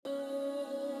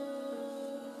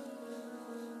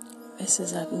This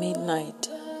is at midnight.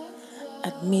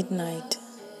 At midnight,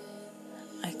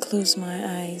 I close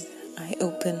my eyes, I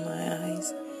open my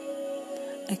eyes.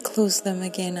 I close them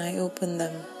again, I open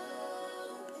them.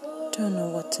 Don't know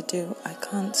what to do, I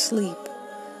can't sleep.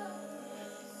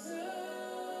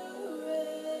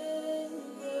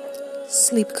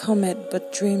 Sleep cometh,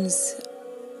 but dreams.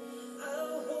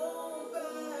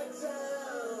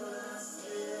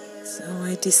 So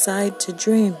I decide to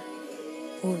dream.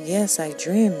 Oh yes, I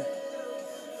dream.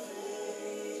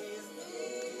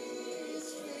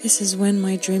 This is when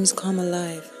my dreams come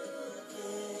alive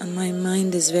and my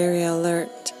mind is very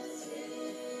alert.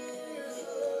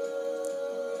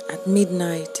 At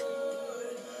midnight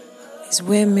is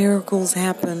where miracles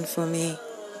happen for me.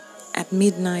 At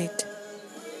midnight,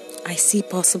 I see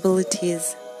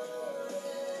possibilities.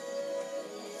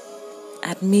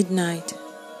 At midnight,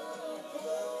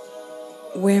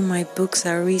 where my books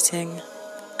are written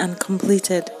and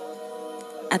completed.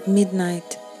 At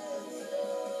midnight,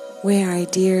 where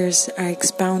ideas are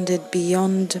expounded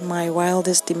beyond my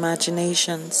wildest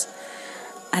imaginations.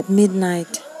 At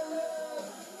midnight,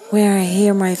 where I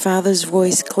hear my Father's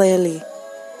voice clearly.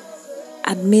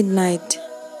 At midnight,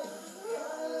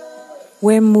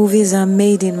 where movies are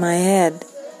made in my head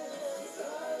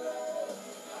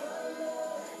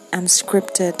and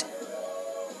scripted.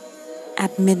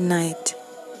 At midnight,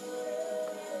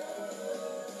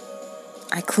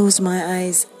 I close my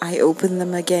eyes, I open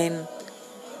them again.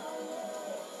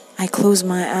 I close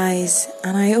my eyes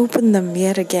and I open them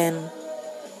yet again,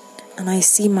 and I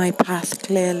see my path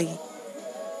clearly.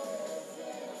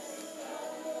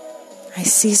 I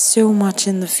see so much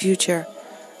in the future.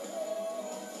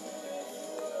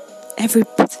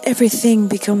 Everything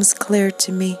becomes clear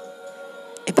to me.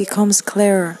 It becomes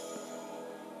clearer.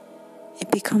 It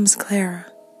becomes clearer.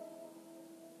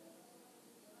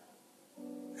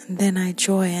 And then I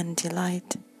joy and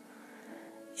delight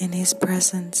in His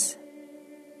presence.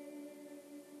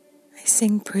 I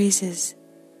sing praises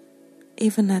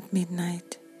even at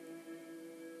midnight.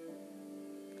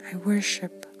 I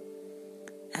worship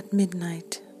at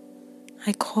midnight.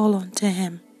 I call unto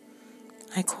Him.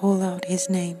 I call out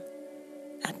His name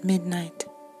at midnight.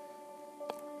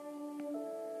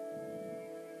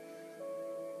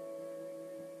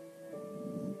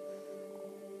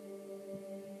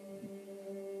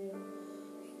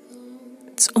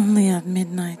 It's only at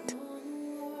midnight.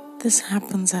 This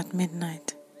happens at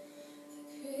midnight.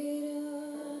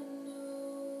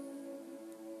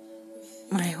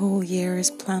 My whole year is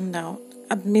planned out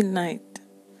at midnight.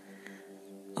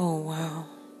 Oh wow,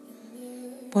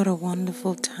 what a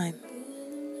wonderful time.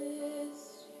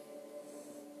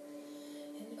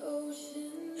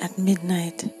 At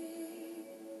midnight,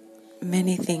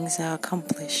 many things are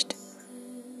accomplished.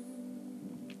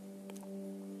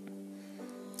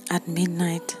 At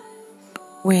midnight,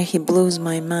 where He blows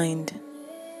my mind,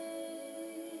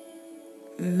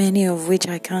 many of which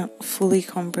I can't fully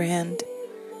comprehend.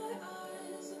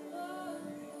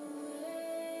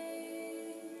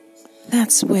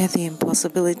 That's where the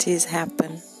impossibilities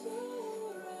happen.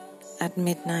 At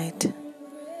midnight,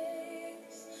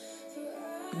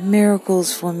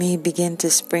 miracles for me begin to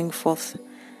spring forth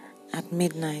at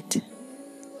midnight.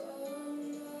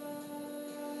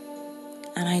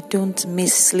 And I don't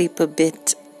miss sleep a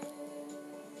bit.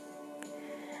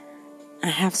 I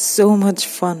have so much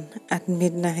fun at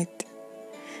midnight.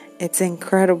 It's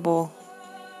incredible.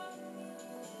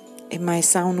 It might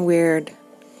sound weird,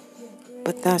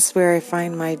 but that's where I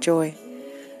find my joy.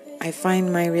 I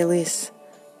find my release.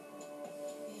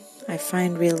 I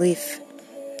find relief.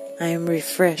 I am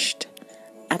refreshed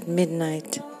at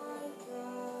midnight.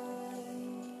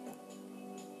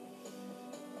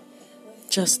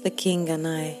 Just the King and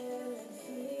I,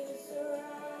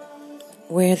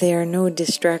 where there are no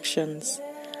distractions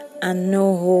and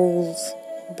no holes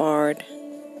barred.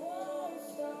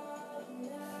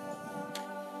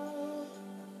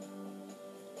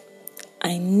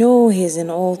 I know He's in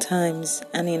all times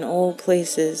and in all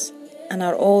places and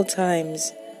at all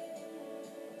times,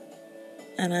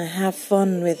 and I have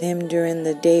fun with Him during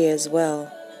the day as well.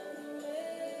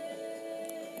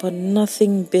 But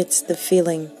nothing beats the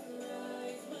feeling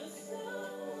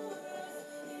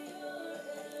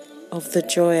of the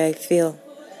joy I feel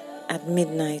at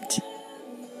midnight.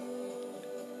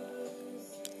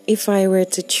 If I were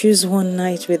to choose one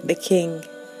night with the King,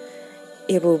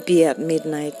 it will be at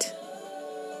midnight.